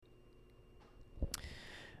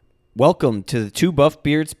Welcome to the Two Buff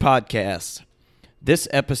Beards podcast. This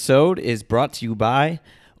episode is brought to you by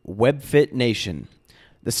WebFit Nation.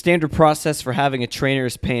 The standard process for having a trainer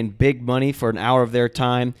is paying big money for an hour of their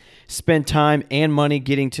time, spend time and money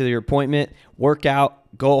getting to your appointment, work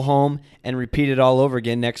out, go home, and repeat it all over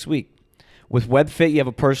again next week. With WebFit, you have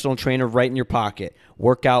a personal trainer right in your pocket.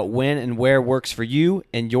 Work out when and where works for you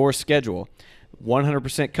and your schedule.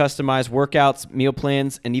 100% customized workouts, meal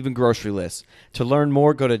plans, and even grocery lists. To learn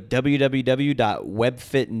more, go to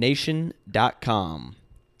www.webfitnation.com.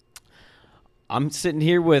 I'm sitting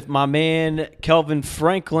here with my man, Kelvin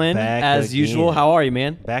Franklin, as usual. How are you,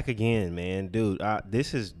 man? Back again, man. Dude,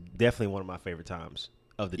 this is definitely one of my favorite times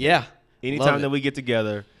of the day. Yeah. Anytime that we get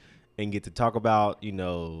together and get to talk about,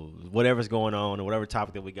 whatever's going on or whatever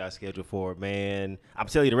topic that we got scheduled for, man, I'm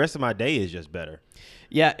telling you, the rest of my day is just better.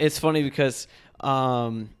 Yeah, it's funny because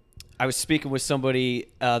I was speaking with somebody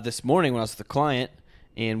this morning when I was with a client,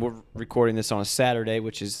 and we're recording this on a Saturday,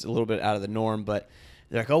 which is a little bit out of the norm, but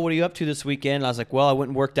they're like, oh, what are you up to this weekend? And I was like, well, I went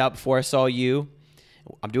and worked out before I saw you.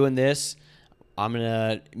 I'm doing this. I'm going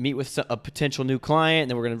to meet with a potential new client, and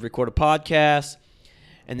then we're going to record a podcast.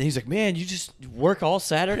 And then he's like, man, you just work all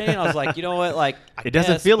Saturday? And I was like, you know what? Like, it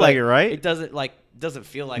doesn't feel like it, right? It doesn't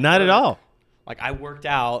feel like Not work. At all. Like, I worked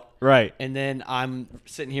out. Right. And then I'm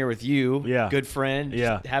sitting here with you, good friend,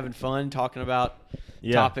 just having fun, talking about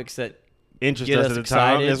topics that interest get us us at the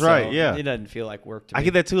excited. time. That's so right, yeah. It doesn't feel like work to me. I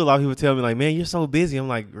get that too. A lot of people tell me, like, man, you're so busy. I'm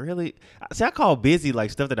like, really? See, I call busy, like,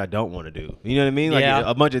 stuff that I don't want to do. You know what I mean? Like,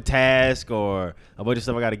 a bunch of tasks or a bunch of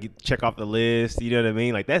stuff I got to check off the list. You know what I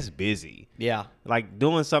mean? Like, that's busy. Yeah. Like,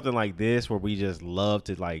 doing something like this where we just love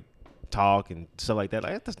to, like, talk and stuff like that,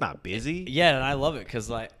 like, that's not busy. Yeah, and I love it because,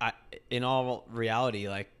 like, in all reality,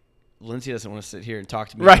 like, Lindsay doesn't want to sit here and talk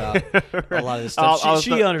to me about a lot of this stuff.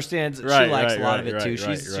 She understands. She likes a lot of it too.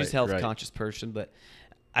 She's a health conscious person, but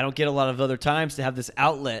I don't get a lot of other times to have this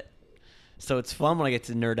outlet. So it's fun when I get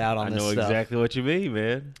to nerd out on this stuff. I know exactly what you mean,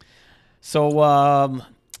 man. So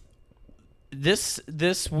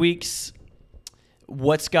this week's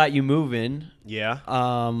What's Got You Moving? Yeah.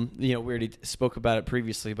 We already spoke about it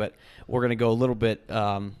previously, but we're gonna go a little bit.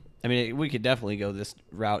 I mean, we could definitely go this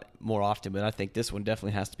route more often, but I think this one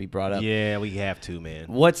definitely has to be brought up. Yeah, we have to, man.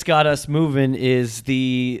 What's got us moving is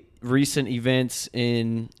the recent events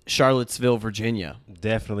in Charlottesville, Virginia.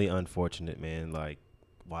 Definitely unfortunate, man. Like,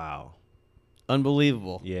 wow.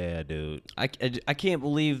 Unbelievable. Yeah, dude. I can't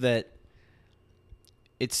believe that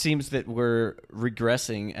it seems that we're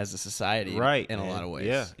regressing as a society in a lot of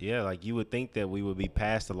ways. Yeah. Like, you would think that we would be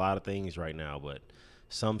past a lot of things right now, but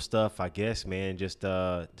some stuff, I guess, man, just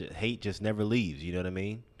hate just never leaves. You know what I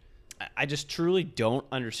mean? I just truly don't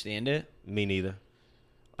understand it. Me neither.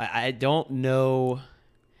 I don't know.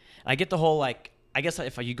 I get the whole, like, I guess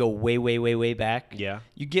if you go way, way, way, way back,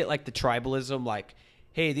 you get, like, the tribalism, like,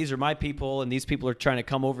 hey, these are my people, and these people are trying to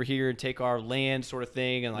come over here and take our land sort of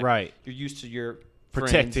thing. And, like, you're used to your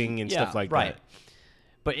protecting and stuff like that.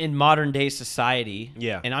 But in modern day society,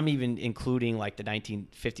 and I'm even including like the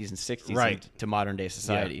 1950s and 60s into modern day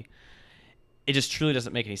society, it just truly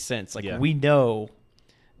doesn't make any sense. Like, we know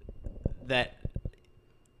that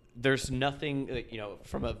there's nothing,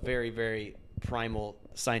 from a very, very primal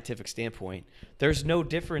scientific standpoint, there's no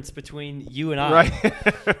difference between you and I. Right.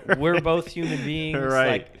 We're both human beings.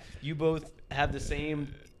 Right. Like, you both have the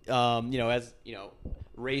same,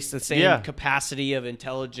 race, the same capacity of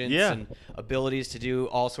intelligence and abilities to do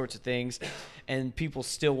all sorts of things, and people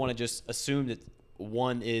still want to just assume that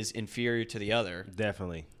one is inferior to the other.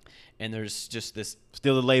 Definitely. And there's just this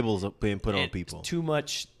still the labels being put on people. Too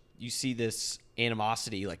much. You see this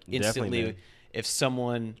animosity, like, instantly. If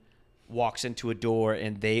someone walks into a door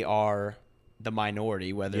and they are the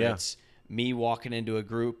minority, whether it's me walking into a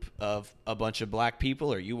group of a bunch of black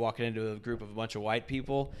people or you walking into a group of a bunch of white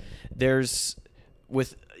people,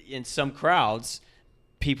 in some crowds,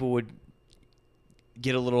 people would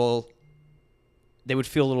get they would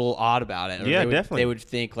feel a little odd about it. Or definitely. They would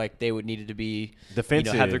think like they would needed to be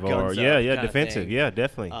defensive, have their guns up, defensive. Yeah,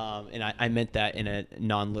 definitely. And I meant that in a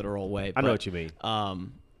non-literal way. I know what you mean. So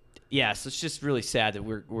it's just really sad that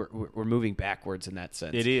we're moving backwards in that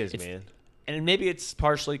sense. It is, man. And maybe it's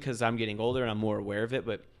partially because I'm getting older and I'm more aware of it,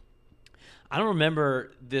 but I don't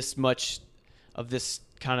remember this much of this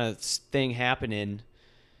kind of thing happening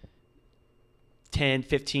 10,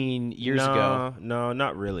 15 years ago. No,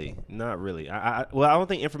 not really. I don't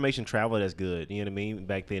think information traveled as good, you know what I mean,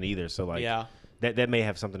 back then either. So, like, that may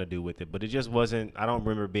have something to do with it. But it just wasn't, I don't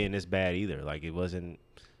remember being this bad either. Like, it wasn't,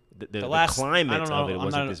 the climate of it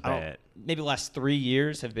wasn't this bad. Maybe the last 3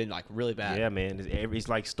 years have been, like, really bad. Yeah, man. It's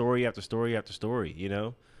like story after story after story,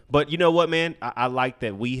 But you know what, man? I like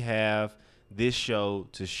that we have this show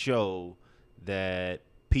to show that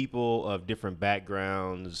people of different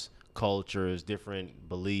backgrounds, cultures, different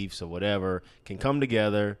beliefs or whatever can come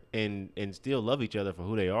together and still love each other for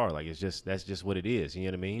who they are. Like, that's just what it is. You know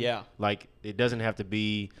what I mean? Yeah. Like, it doesn't have to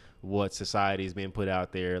be what society is being put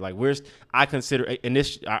out there. Like, I consider,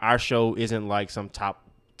 and our show isn't like some top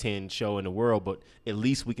 10 show in the world, but at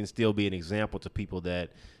least we can still be an example to people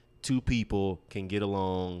that two people can get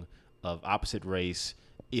along of opposite race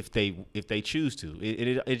if they choose to.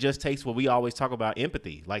 It just takes what we always talk about,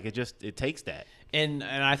 empathy. Like, it takes that. And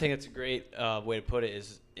I think that's a great way to put it,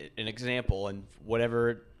 is an example, and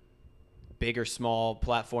whatever big or small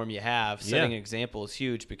platform you have, setting an example is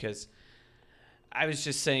huge. Because I was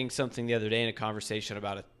just saying something the other day in a conversation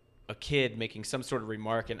about a kid making some sort of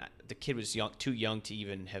remark, and the kid was too young to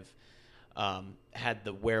even have had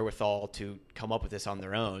the wherewithal to come up with this on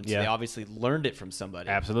their own. So they obviously learned it from somebody.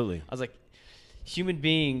 Absolutely. I was like, human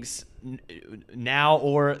beings now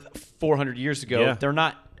or 400 years ago, they're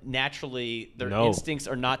not naturally, their instincts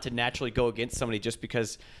are not to naturally go against somebody just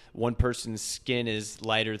because one person's skin is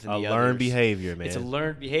lighter than the other. A learned behavior, man. It's a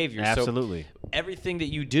learned behavior. Absolutely. So everything that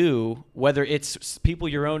you do, whether it's people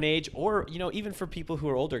your own age or, even for people who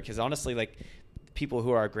are older, because honestly, like, people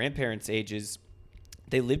who are our grandparents' ages,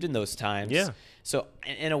 they lived in those times. Yeah. So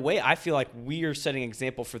in a way, I feel like we are setting an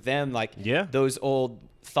example for them, like those old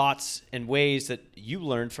thoughts and ways that you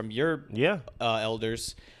learned from your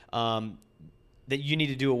elders, that you need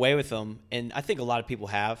to do away with them. And I think a lot of people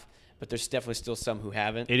have, but there's definitely still some who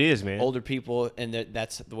haven't. It is, man. Older people, and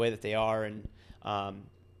that's the way that they are. And I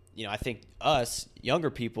think us younger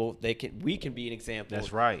people, we can be an example.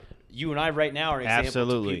 That's right. You and I right now are an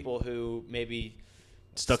example to people who maybe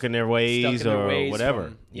stuck in their ways or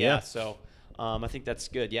whatever. So I think that's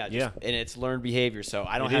good. And it's learned behavior. So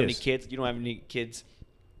I don't have any kids. You don't have any kids,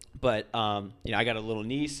 but I got a little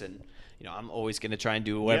niece, and I'm always going to try and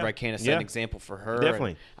do whatever I can to set an example for her.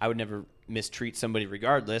 Definitely. And I would never mistreat somebody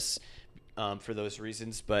regardless, for those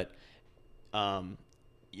reasons. But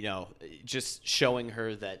just showing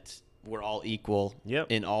her that we're all equal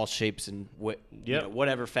in all shapes and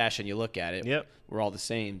whatever fashion you look at it. We're all the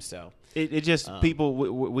same. So it just people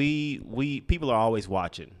we people are always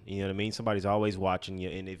watching. You know what I mean? Somebody's always watching you,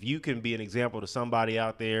 and if you can be an example to somebody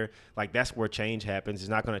out there, like, that's where change happens. It's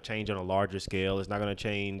not going to change on a larger scale. It's not going to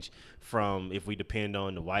change from if we depend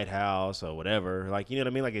on the White House or whatever. Like, you know what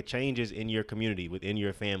I mean? Like, it changes in your community, within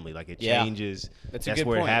your family. Like, it changes. That's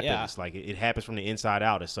where point. it happens. Like, it happens from the inside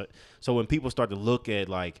out. So when people start to look at,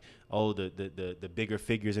 like, the bigger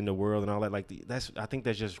figures in the world and all that, like, I think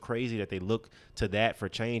that's just crazy that they look to that for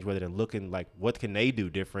change rather than looking like what can they do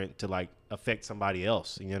different to, like, affect somebody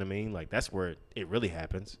else. You know what I mean? Like, that's where it really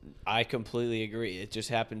happens. I completely agree. It just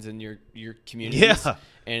happens in your communities,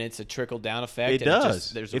 and it's a trickle down effect. It does.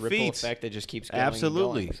 There's a ripple effect that just keeps going.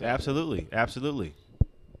 Absolutely, and going, so. absolutely.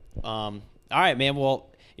 All right, man. Well,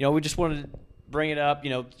 we just wanted to bring it up.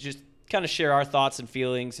 Just kind of share our thoughts and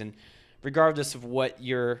feelings, and regardless of what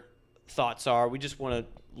your thoughts are, we just want to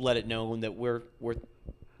let it known that we're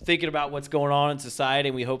thinking about what's going on in society,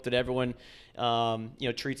 and we hope that everyone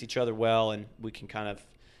treats each other well, and we can kind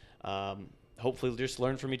of hopefully just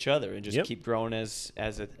learn from each other and just keep growing as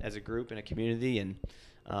a group and a community, and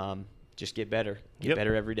just get better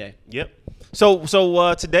every day. So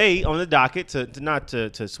today on the docket,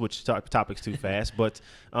 to switch topics too fast, but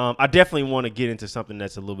I definitely want to get into something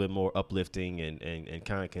that's a little bit more uplifting and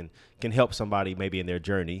kind of can help somebody maybe in their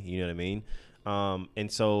journey. You know what I mean?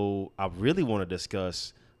 And so I really want to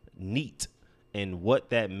discuss NEAT and what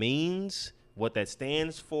that means, what that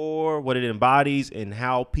stands for, what it embodies, and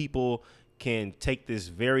how people can take this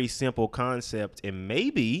very simple concept and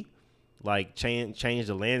maybe, like, change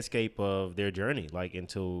the landscape of their journey, like,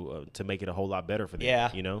 into to make it a whole lot better for them.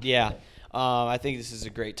 I think this is a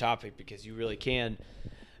great topic because you really can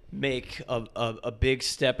make a big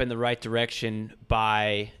step in the right direction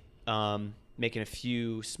by making a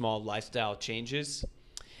few small lifestyle changes.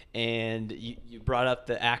 And you brought up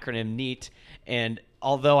the acronym NEAT, and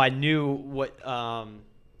although I knew what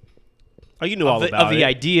you knew all about the it.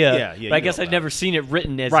 idea, but I guess I'd never seen it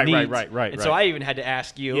written as NEAT. Right. And so I even had to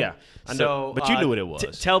ask you. Yeah, I know. So, but you knew what it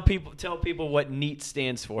was. Tell people what NEAT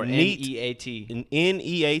stands for. NEAT.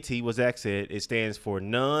 NEAT was said. It stands for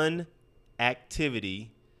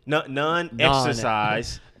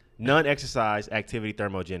non-exercise activity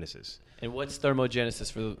thermogenesis. And what's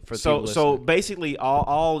thermogenesis for so people so basically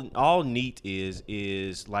all NEAT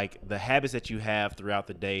is like the habits that you have throughout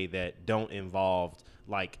the day that don't involve,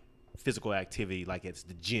 like, physical activity like it's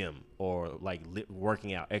the gym or like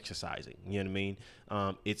working out, exercising. You know what I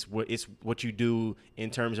mean? It's what you do in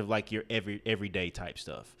terms of like your everyday type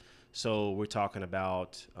stuff. So we're talking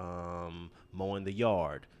about mowing the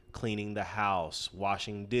yard, cleaning the house,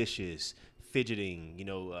 washing dishes, fidgeting,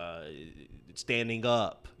 standing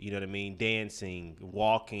up, you know what I mean, dancing,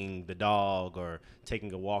 walking the dog, or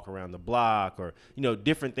taking a walk around the block, or,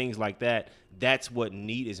 different things like that. That's what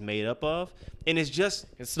NEAT is made up of. And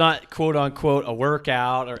it's not quote unquote a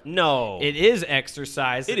workout, or no, it is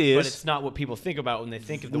exercise. It is, but it's not what people think about when they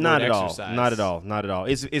think of the word exercise. Not at all.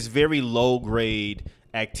 It's very low grade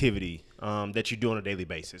activity that you do on a daily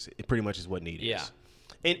basis. It pretty much is what NEAT is. Yeah.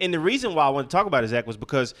 And the reason why I want to talk about it, Zach, was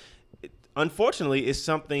because unfortunately, it's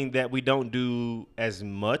something that we don't do as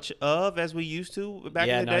much of as we used to back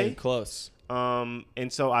in the day. Yeah, not even close.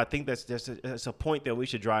 And so I think that's a point that we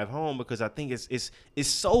should drive home, because I think it's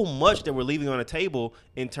so much that we're leaving on the table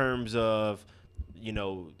in terms of,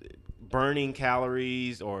 burning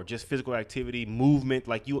calories or just physical activity, movement,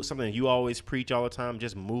 like something you always preach all the time,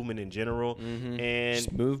 just movement in general. Mm-hmm. And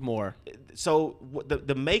just move more. So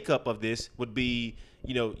the makeup of this would be,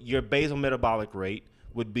 your basal metabolic rate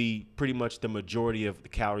would be pretty much the majority of the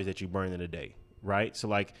calories that you burn in a day, right? So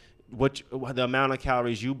like the amount of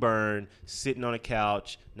calories you burn sitting on a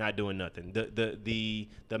couch, not doing nothing. The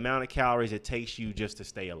amount of calories it takes you just to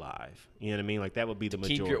stay alive. You know what I mean? Like that would be the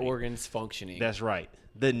majority. Keep your organs functioning. That's right.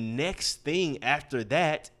 The next thing after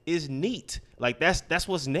that is NEAT. Like that's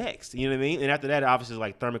what's next. You know what I mean? And after that, obviously, is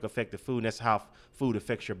like thermic effective food. And that's how food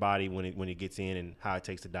affects your body when it gets in, and how it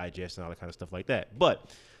takes to digest and all that kind of stuff like that. But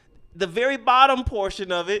the very bottom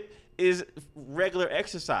portion of it is regular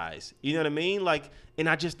exercise. You know what I mean? Like, and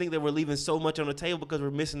I just think that we're leaving so much on the table because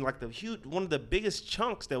we're missing like one of the biggest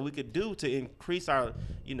chunks that we could do to increase our,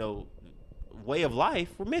 way of life.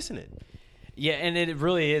 We're missing it. Yeah, and it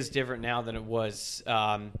really is different now than it was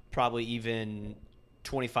probably even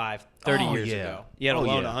 25, 30 years ago. Let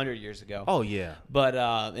alone 100 years ago. Oh, yeah. But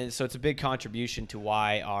and so it's a big contribution to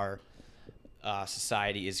why our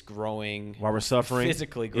society is growing. While we're suffering.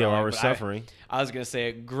 Physically growing. Yeah, while we're suffering. I was going to say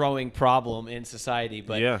a growing problem in society.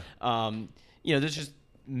 But, there's just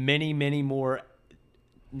many, many more,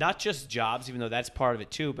 not just jobs, even though that's part of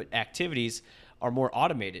it too, but activities are more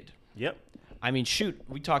automated. Yep. I mean, shoot,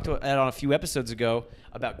 we talked about that on a few episodes ago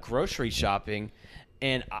about grocery shopping,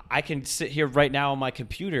 and I can sit here right now on my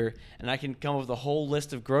computer and I can come up with a whole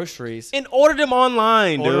list of groceries and order them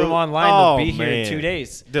online, dude. Order them online. They'll be here in 2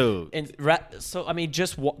 days, dude. And so, I mean,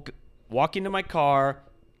 just walk into my car,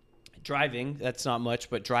 driving. That's not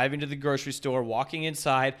much, but driving to the grocery store, walking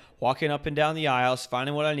inside, walking up and down the aisles,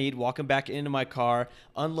 finding what I need, walking back into my car,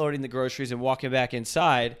 unloading the groceries, and walking back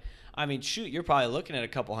inside. I mean, shoot, you're probably looking at a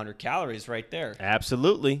couple hundred calories right there.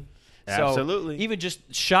 Absolutely. So even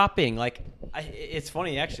just shopping, like, it's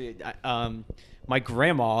funny, actually. My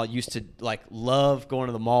grandma used to, like, love going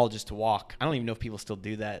to the mall just to walk. I don't even know if people still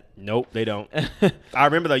do that. Nope, they don't. I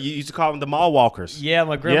remember, though, you used to call them the mall walkers. Yeah,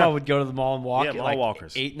 my grandma would go to the mall and walk at like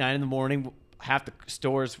walkers. 8, 9 in the morning. Half the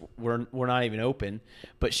stores were not even open,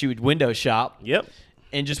 but she would window shop. Yep.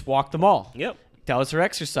 And just walk the mall. Yep. That was her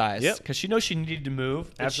exercise. Yep. Because she knows she needed to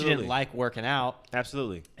move. But she didn't like working out.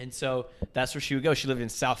 Absolutely. And so that's where she would go. She lived in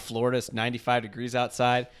South Florida. It's 95 degrees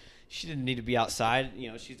outside. She didn't need to be outside.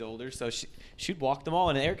 She's older. So she'd walk the mall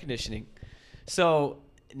in air conditioning. So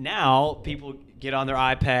now people get on their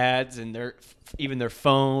iPads and even their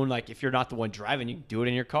phone. Like, if you're not the one driving, you can do it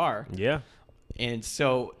in your car. Yeah. And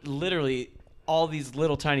so literally all these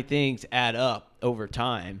little tiny things add up over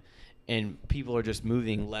time. And people are just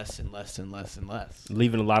moving less and less and less and less.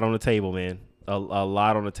 Leaving a lot on the table, man. A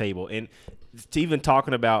lot on the table. And to even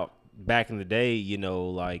talking about back in the day,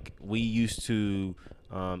 like we used to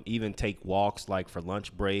even take walks like for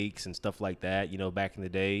lunch breaks and stuff like that. Back in the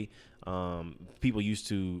day, people used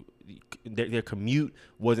to, their commute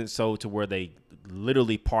wasn't so to where they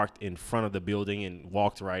literally parked in front of the building and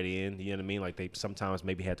walked right in. You know what I mean? Like they sometimes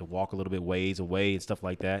maybe had to walk a little bit ways away and stuff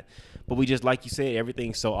like that. But we just, like you said,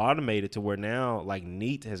 everything's so automated to where now like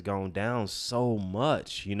NEAT has gone down so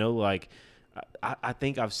much. Like I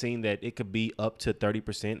think I've seen that it could be up to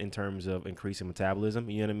 30% in terms of increasing metabolism.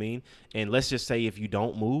 You know what I mean? And let's just say if you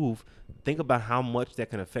don't move, think about how much that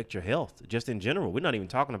can affect your health just in general. We're not even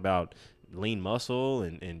talking about lean muscle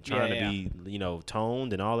and trying to be,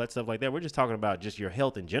 toned and all that stuff like that. We're just talking about just your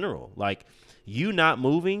health in general. Like, you not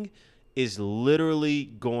moving is literally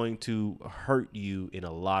going to hurt you in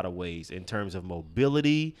a lot of ways in terms of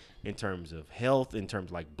mobility, in terms of health, in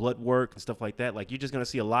terms of like blood work and stuff like that. Like, you're just going to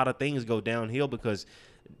see a lot of things go downhill because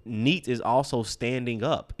NEAT is also standing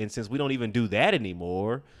up. And since we don't even do that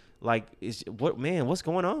anymore, like, what's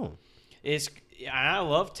going on? I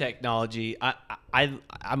love technology. I'm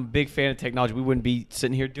a big fan of technology. We wouldn't be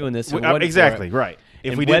sitting here doing this. Exactly, right.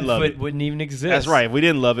 If we didn't love it, wouldn't even exist. That's right. If we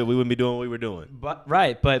didn't love it, we wouldn't be doing what we were doing. But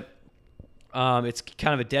it's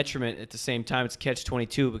kind of a detriment at the same time. It's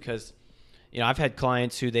catch-22 because, I've had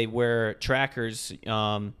clients who they wear trackers,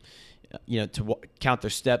 to count their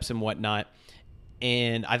steps and whatnot.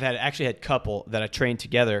 And I've actually had a couple that I trained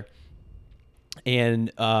together, and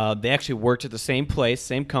they actually worked at the same place,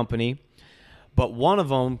 same company, but one of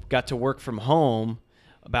them got to work from home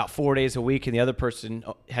about 4 days a week, and the other person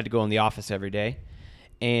had to go in the office every day.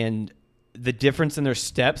 And the difference in their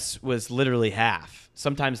steps was literally half,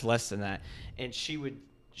 sometimes less than that. And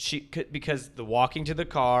because the walking to the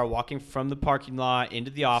car, walking from the parking lot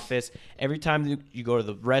into the office, every time you go to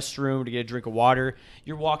the restroom to get a drink of water,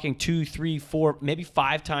 you're walking 2, 3, 4, maybe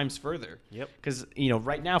 5 times further. Yep. Because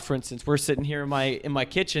right now, for instance, we're sitting here in my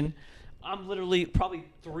kitchen. I'm literally probably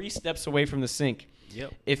 3 steps away from the sink.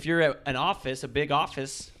 Yep. If you're at an office, a big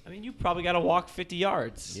office, you probably got to walk 50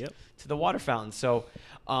 yards. Yep. To the water fountain. So,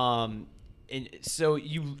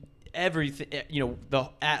 everything, the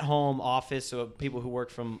at-home office, so people who work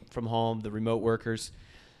from home, the remote workers,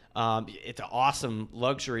 it's an awesome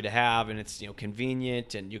luxury to have, and it's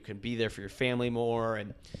convenient, and you can be there for your family more,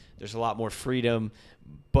 and there's a lot more freedom.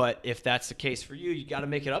 But if that's the case for you, you got to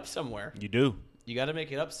make it up somewhere. You do. You got to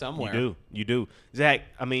make it up somewhere. You do. Zach,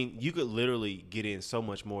 you could literally get in so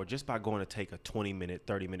much more just by going to take a 20-minute,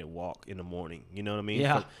 30-minute walk in the morning. You know what I mean?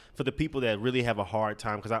 Yeah. For the people that really have a hard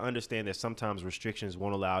time, because I understand that sometimes restrictions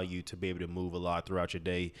won't allow you to be able to move a lot throughout your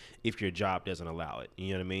day if your job doesn't allow it. You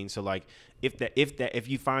know what I mean? So, if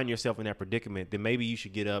you find yourself in that predicament, then maybe you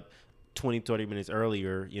should get up 20, 30 minutes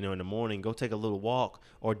earlier, in the morning, go take a little walk,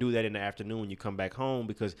 or do that in the afternoon when you come back home,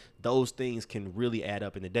 because those things can really add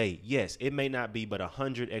up in the day. Yes, it may not be but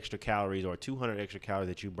 100 extra calories or 200 extra calories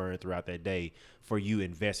that you burn throughout that day for you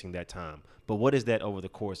investing that time. But what is that over the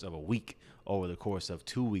course of a week, over the course of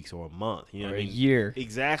 2 weeks or a month? You know or what I a mean? year.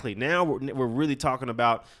 Exactly. Now we're really talking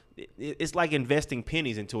about, it's like investing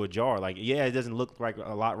pennies into a jar. Like, yeah, it doesn't look like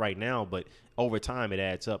a lot right now, but over time it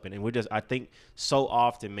adds up. And I think so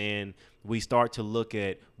often, man, we start to look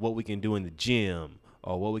at what we can do in the gym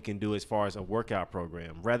or what we can do as far as a workout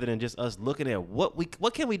program, rather than just us looking at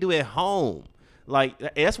what can we do at home.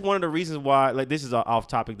 Like, that's one of the reasons why, this is an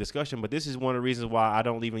off-topic discussion, but this is one of the reasons why I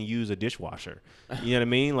don't even use a dishwasher. You know what I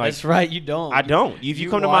mean? Like, that's right, you don't. I don't. If you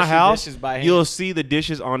come to my house, you'll see the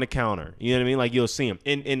dishes on the counter. You know what I mean? Like, you'll see them.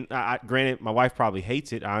 And granted, my wife probably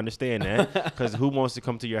hates it. I understand that, because who wants to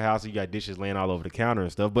come to your house and you got dishes laying all over the counter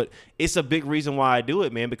and stuff? But it's a big reason why I do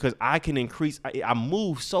it, man, because I can increase. I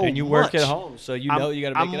move so much. And you work at home, so you got to make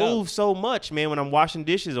it up. I move so much, man, when I'm washing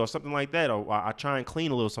dishes or something like that, or I try and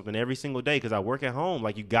clean a little something every single day because I work at home.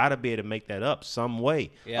 Like, you got to be able to make that up some way.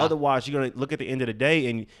 Yeah. Otherwise, you're going to look at the end of the day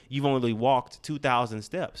and you've only walked 2,000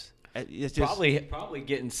 steps. It's just probably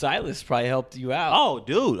getting Silas probably helped you out. Oh,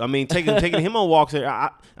 dude! Taking him on walks.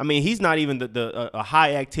 He's not even a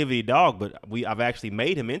high activity dog, but I've actually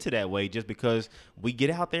made him into that way just because we get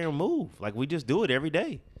out there and move. Like, we just do it every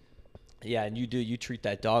day. Yeah, and you treat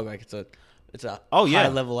that dog like it's a high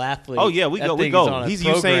level athlete. Oh yeah, we go. He's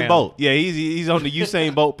Usain Bolt. Yeah, he's on the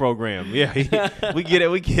Usain Bolt program. Yeah, we get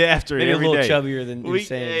after it every day. Maybe a little chubbier than Usain.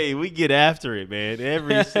 Hey, we get after it, man.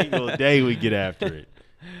 Every single day we get after it.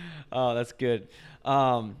 Oh, that's good.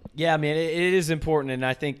 Yeah, man, it is important, and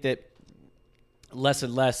I think that less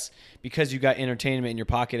and less, because you got entertainment in your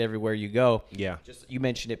pocket everywhere you go. Yeah. You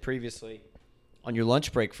mentioned it previously on your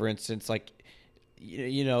lunch break, for instance. Like,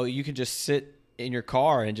 you can just sit in your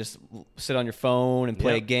car and just sit on your phone and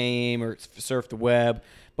play a game or surf the web.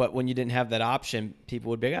 But when you didn't have that option, people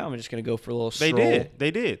would be like, I'm just going to go for a little stroll.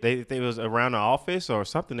 They did. They was around the office or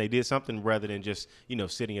something. They did something rather than just,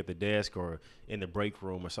 sitting at the desk or in the break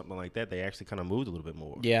room or something like that. They actually kind of moved a little bit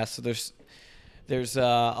more. Yeah, so there's a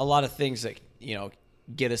lot of things that,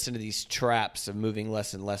 get us into these traps of moving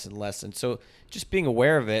less and less and less. And so just being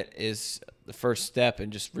aware of it is the first step,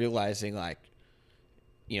 and just realizing, like,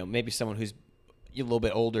 maybe someone who's a little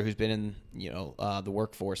bit older, who's been in, the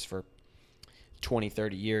workforce for 20,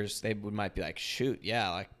 30 years, they might be like, shoot, yeah,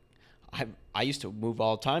 like I used to move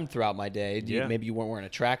all the time throughout my day. Maybe you weren't wearing a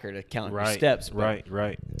tracker to count your steps. But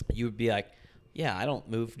right. You would be like, yeah, I don't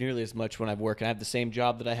move nearly as much when I work, and I have the same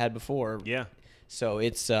job that I had before. Yeah. So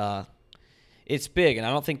it's big, and I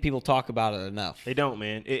don't think people talk about it enough. They don't,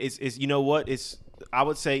 man. It's you know what? I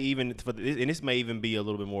would say, even and this may even be a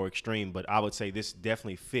little bit more extreme, but I would say this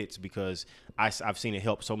definitely fits because I've seen it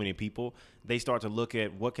help so many people. they start to look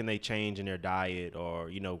at what can they change in their diet, or,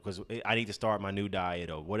 you know, because I need to start my new diet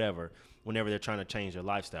or whatever, whenever they're trying to change their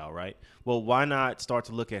lifestyle, right? Well, why not start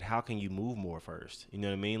to look at how can you move more first? You know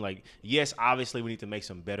what I mean? Like, yes, obviously we need to make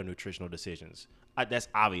some better nutritional decisions. That's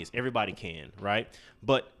obvious. Everybody can, right?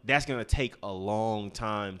 But that's going to take a long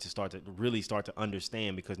time to really start to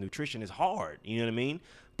understand, because nutrition is hard. You know what I mean?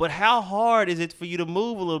 But how hard is it for you to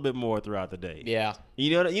move a little bit more throughout the day? Yeah.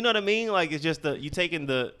 You know what I mean? Like, it's just you taking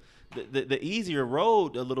the easier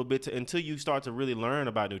road a little bit until you start to really learn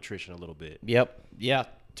about nutrition a little bit. Yep. Yeah,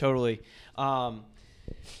 totally.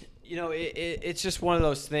 You know, it's just one of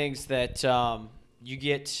those things that you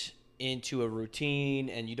get into a routine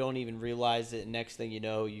and you don't even realize it. Next thing you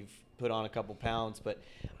know, you've put on a couple pounds. But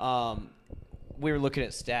we were looking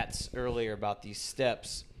at stats earlier about these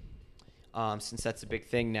steps. Since that's a big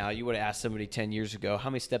thing now, you would have asked somebody 10 years ago, how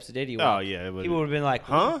many steps a day do you walk? Oh, yeah. He would have been like,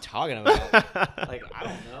 what are you talking about? Like, I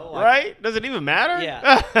don't know. Like, right? Does it even matter?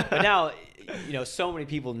 Yeah. But now, you know, so many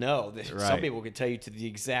people know that some people can tell you to the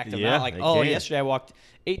exact amount. Like, yesterday I walked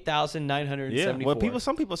 8,974. Yeah.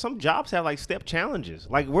 Well, some jobs have like step challenges.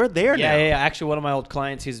 Like, we're there now. Yeah. Actually, one of my old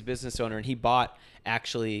clients, he's a business owner, and he bought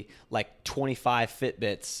actually like 25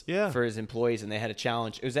 Fitbits for his employees, and they had a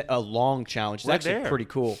challenge. It was a long challenge. It's actually pretty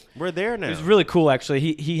cool. We're there now. It was really cool, actually.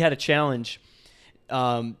 He had a challenge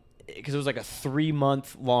because it was like a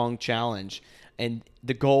 3-month long challenge, and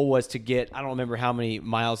the goal was to get, I don't remember how many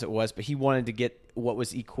miles it was, but he wanted to get what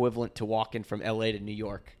was equivalent to walking from LA to New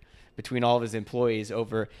York between all of his employees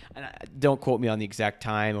over, and don't quote me on the exact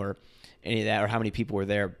time or any of that or how many people were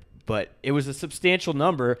there, but it was a substantial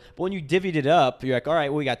number. But when you divvied it up, you're like, all right,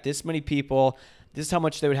 well, we got this many people. This is how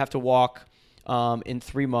much they would have to walk in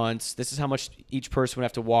 3 months. This is how much each person would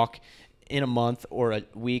have to walk in a month or a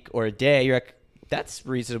week or a day. You're like, that's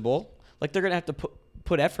reasonable. Like, they're going to have to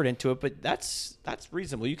put effort into it, but that's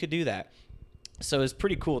reasonable. You could do that. So it's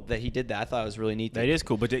pretty cool that he did that. I thought it was really neat. That is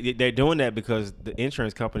cool, but they're doing that because the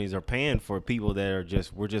insurance companies are paying for people that are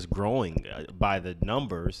we're just growing by the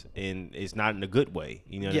numbers, and it's not in a good way.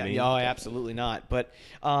 You know what I mean? Yeah, absolutely not. But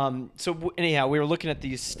so anyhow, we were looking at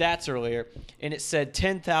these stats earlier, and it said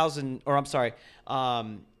 30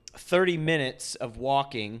 minutes of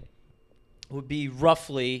walking would be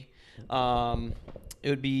roughly, I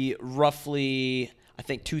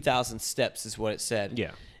think 2,000 steps is what it said. Yeah.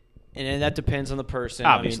 And that depends on the person.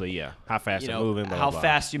 Obviously, how fast you're moving, how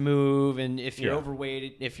fast you move, and if you're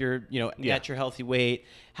overweight, if you're at your healthy weight,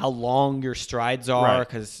 how long your strides are.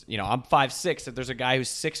 Because I'm 5'6". If there's a guy who's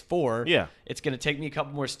 6'4", it's going to take me a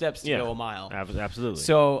couple more steps to go a mile. Absolutely.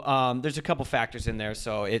 So there's a couple factors in there.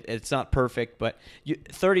 So it's not perfect, but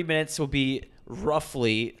 30 minutes will be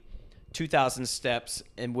roughly 2,000 steps,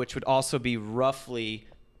 and which would also be roughly,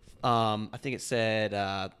 I think it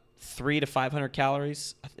said. 300 to 500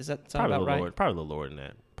 calories. Is that sound about right? Probably a little lower than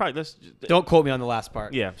that. Probably don't quote me on the last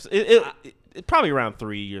part. Yeah, it probably around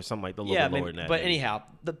 3 or something like that. A little bit lower than that. But anyhow,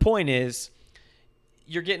 the point is,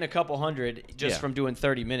 you're getting a couple hundred just from doing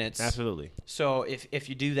 30 minutes. Absolutely. So if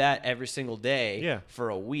you do that every single day for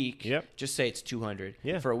a week, just say it's 200.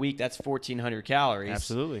 Yeah. For a week, that's 1,400 calories.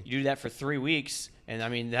 Absolutely. You do that for 3 weeks, and I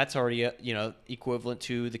mean that's already equivalent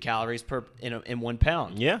to the calories in 1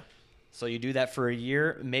 pound. Yeah. So you do that for a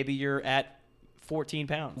year, maybe you're at 14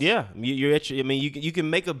 pounds. Yeah, you're at. You can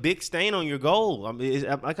make a big stain on your goal. I mean,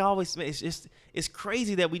 it's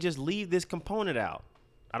crazy that we just leave this component out.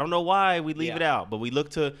 I don't know why we leave it out, but we look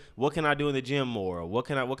to what can I do in the gym more, or what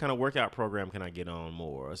kind of workout program can I get on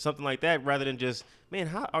more, or something like that, rather than just, man,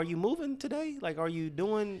 how are you moving today? Like, are you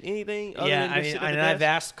doing anything? Other than just sitting at the desk? I've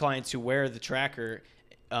asked clients who wear the tracker,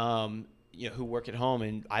 who work at home,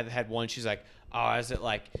 and I've had one. She's like, "Oh, I was at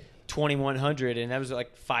like 2,100, and that was at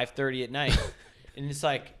like 5:30 at night," and it's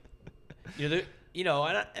like, and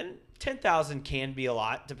 10,000 can be a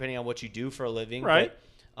lot depending on what you do for a living, right?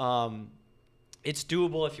 But, it's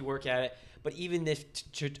doable if you work at it. But even if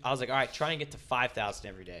I was like, all right, try and get to 5,000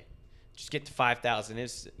 every day. Just get to 5,000.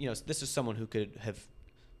 This is someone who could have,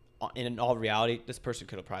 in all reality, this person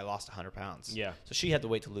could have probably lost 100 pounds. Yeah. So she had the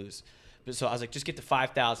weight to lose. But so I was like, just get to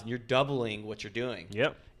 5,000. You're doubling what you're doing.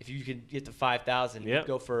 Yep. If you can get to 5,000, you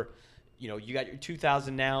go for, you got your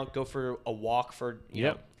 2,000 now. Go for a walk for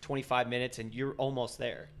 25 minutes, and you're almost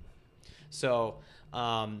there. So,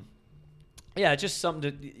 just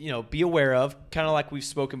something to be aware of. Kind of like we've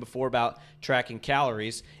spoken before about tracking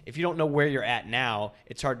calories. If you don't know where you're at now,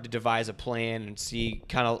 it's hard to devise a plan and see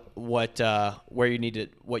kind of what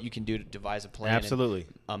you can do to devise a plan. Absolutely,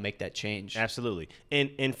 and make that change. Absolutely,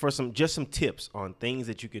 and for some tips on things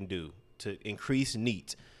that you can do to increase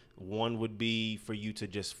NEAT. One would be for you to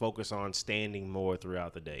just focus on standing more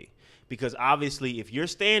throughout the day, Because obviously, if you're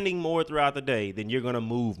standing more throughout the day, then you're going to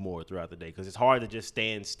move more throughout the day. Because it's hard to just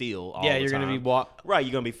stand still all the time. Yeah, you're going to be right.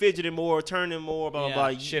 You're going to be fidgeting more, turning more, blah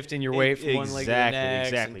blah blah. Shifting your weight from one leg to the next.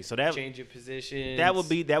 Exactly. So that change your position. That would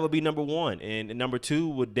be number one, and number two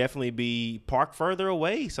would definitely be park further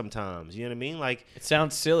away. Sometimes, you know what I mean? Like it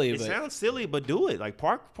sounds silly. But do it. Like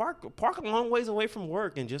park a long ways away from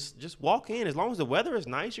work and just walk in. As long as the weather is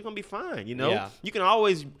nice, you're gonna be fine. You know, you can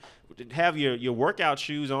always have your workout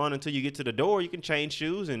shoes on until you get to the door. You can change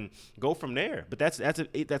shoes and go from there. But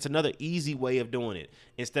that's another easy way of doing it.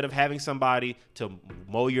 Instead of having somebody to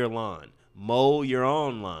mow your lawn, mow your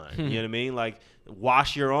own lawn. You know what I mean? Like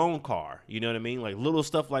wash your own car. You know what I mean? Like little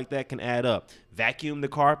stuff like that can add up. Vacuum the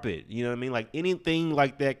carpet. You know what I mean? Like anything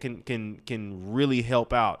like that can really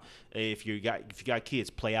help out. If you got kids,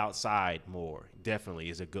 play outside more. Definitely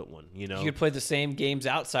is a good one. You know, you could play the same games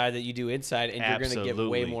outside that you do inside, and you're going to get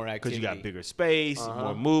way more activity because you got bigger space,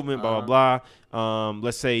 more movement, blah blah blah.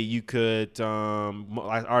 Let's say you could, I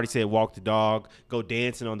already said, walk the dog, go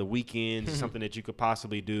dancing on the weekends, something that you could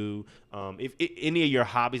possibly do. If any of your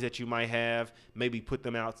hobbies that you might have, maybe put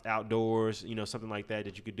them outdoors. You know, something like that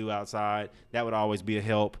you could do outside. That would always be a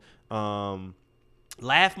help.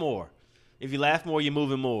 Laugh more. If you laugh more, you're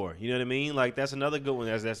moving more. You know what I mean? Like that's another good one.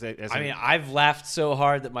 I've laughed so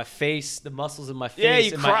hard that the muscles in my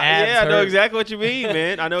face, and my abs I know exactly what you mean,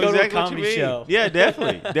 man. I know exactly what you mean. Show. Yeah,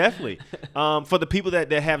 definitely. For the people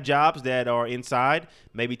that have jobs that are inside,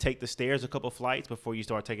 maybe take the stairs a couple flights before you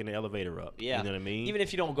start taking the elevator up. Yeah, you know what I mean. Even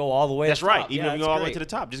if you don't go all the way. That's to the right. Top. Even if you go all the way to the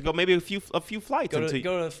top, just go maybe a few flights. Go to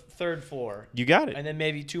the third floor. You got it. And then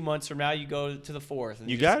maybe 2 months from now, you go to the fourth. And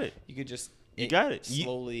you got it. You could just. You got it.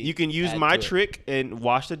 Slowly you can use my trick and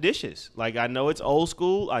wash the dishes. Like I know it's old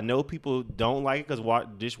school. I know people don't like it because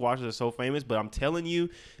dishwashers are so famous. But I'm telling you,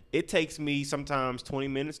 it takes me sometimes 20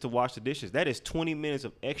 minutes to wash the dishes. That is 20 minutes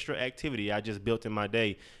of extra activity I just built in my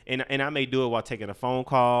day. And I may do it while taking a phone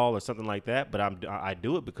call or something like that. But I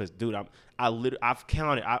do it because, dude, I've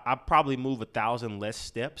counted. I probably move 1,000 less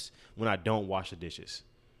steps when I don't wash the dishes.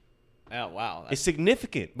 Oh wow, it's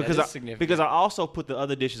significant because I also put the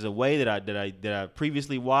other dishes away that I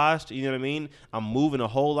previously washed. You know what I mean? I'm moving a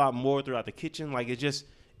whole lot more throughout the kitchen. Like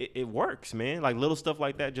it works, man. Like little stuff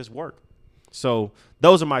like that just work. So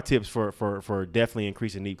those are my tips for definitely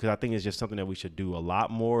increasing NEAT because I think it's just something that we should do a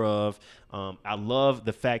lot more of. I love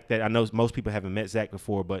the fact that I know most people haven't met Zach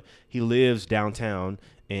before, but he lives downtown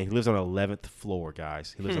and he lives on the 11th floor,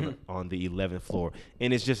 guys. He lives on the 11th floor,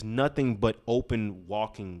 and it's just nothing but open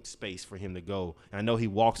walking space for him to go. And I know he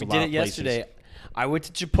walks a lot of places. We did it yesterday. I went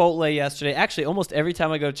to Chipotle yesterday. Actually, almost every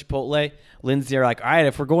time I go to Chipotle, Lindsay are like, all right,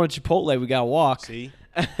 if we're going to Chipotle, we got to walk. See?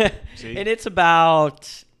 And it's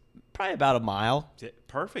probably about a mile.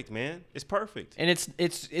 Perfect, man. It's perfect. And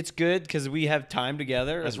it's good because we have time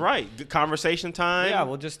together. That's right. Good conversation time. Yeah,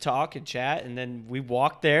 we'll just talk and chat, and then we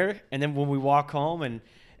walk there, and then when we walk home, and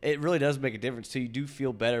it really does make a difference. So you do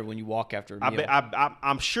feel better when you walk after a meal.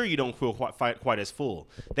 I'm sure you don't feel quite as full.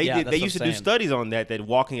 They used to do studies on that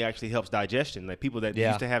walking actually helps digestion. Like people that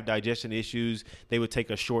used to have digestion issues, they would take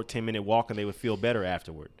a short 10-minute walk and they would feel better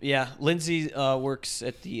afterward. Yeah, Lindsay works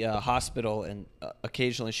at the hospital, and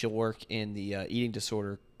occasionally she'll work in the eating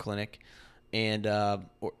disorder clinic, and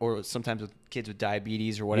or sometimes with kids with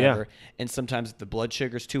diabetes or whatever. Yeah. And sometimes if the blood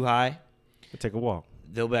sugar's too high, take a walk.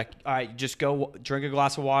 They'll be like, all right, just go drink a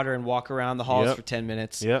glass of water and walk around the halls for 10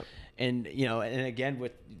 minutes. Yep. And, and again,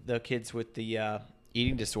 with the kids with the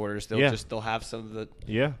eating disorders, they'll have some of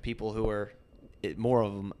the people who are, more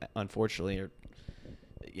of them, unfortunately, are,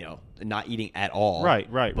 not eating at all.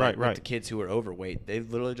 Right. The kids who are overweight, they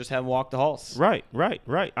literally just have them walk the halls. Right.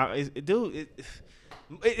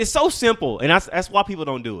 It's so simple, and that's why people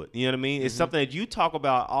don't do it. You know what I mean? It's something that you talk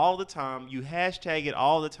about all the time. You hashtag it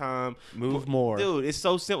all the time. Move more. Dude, it's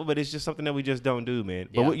so simple, but it's just something that we just don't do, man.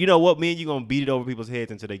 But you know what? Me and you going to beat it over people's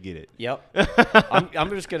heads until they get it. Yep. I'm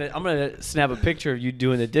gonna snap a picture of you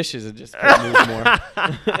doing the dishes and just put move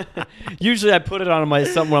more. Usually I put it on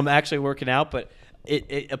something when I'm actually working out, but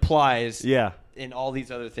it applies in all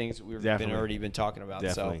these other things we've already been talking about.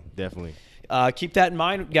 Definitely. Keep that in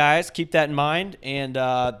mind, guys. Keep that in mind, and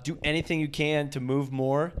do anything you can to move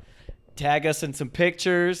more. Tag us in some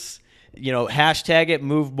pictures. Hashtag it,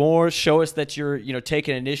 move more. Show us that you're,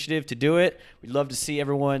 taking initiative to do it. We'd love to see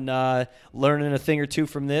everyone learning a thing or two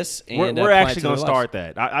from this. And we're actually going to start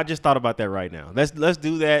that. I just thought about that right now. Let's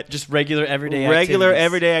do that. Just regular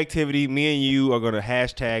everyday activity. Me and you are going to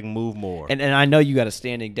hashtag move more. And I know you got a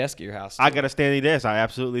standing desk at your house, too. I got a standing desk. I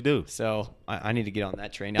absolutely do. So I need to get on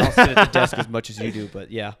that train. I'll sit at the desk as much as you do,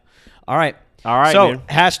 but yeah. All right. All right, so, man.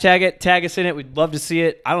 Hashtag it. Tag us in it. We'd love to see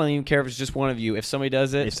it. I don't even care if it's just one of you. If somebody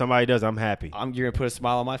does it. If somebody does, I'm happy. You're going to put a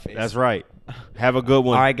smile on my face. That's right. Have a good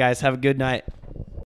one. All right, guys. Have a good night.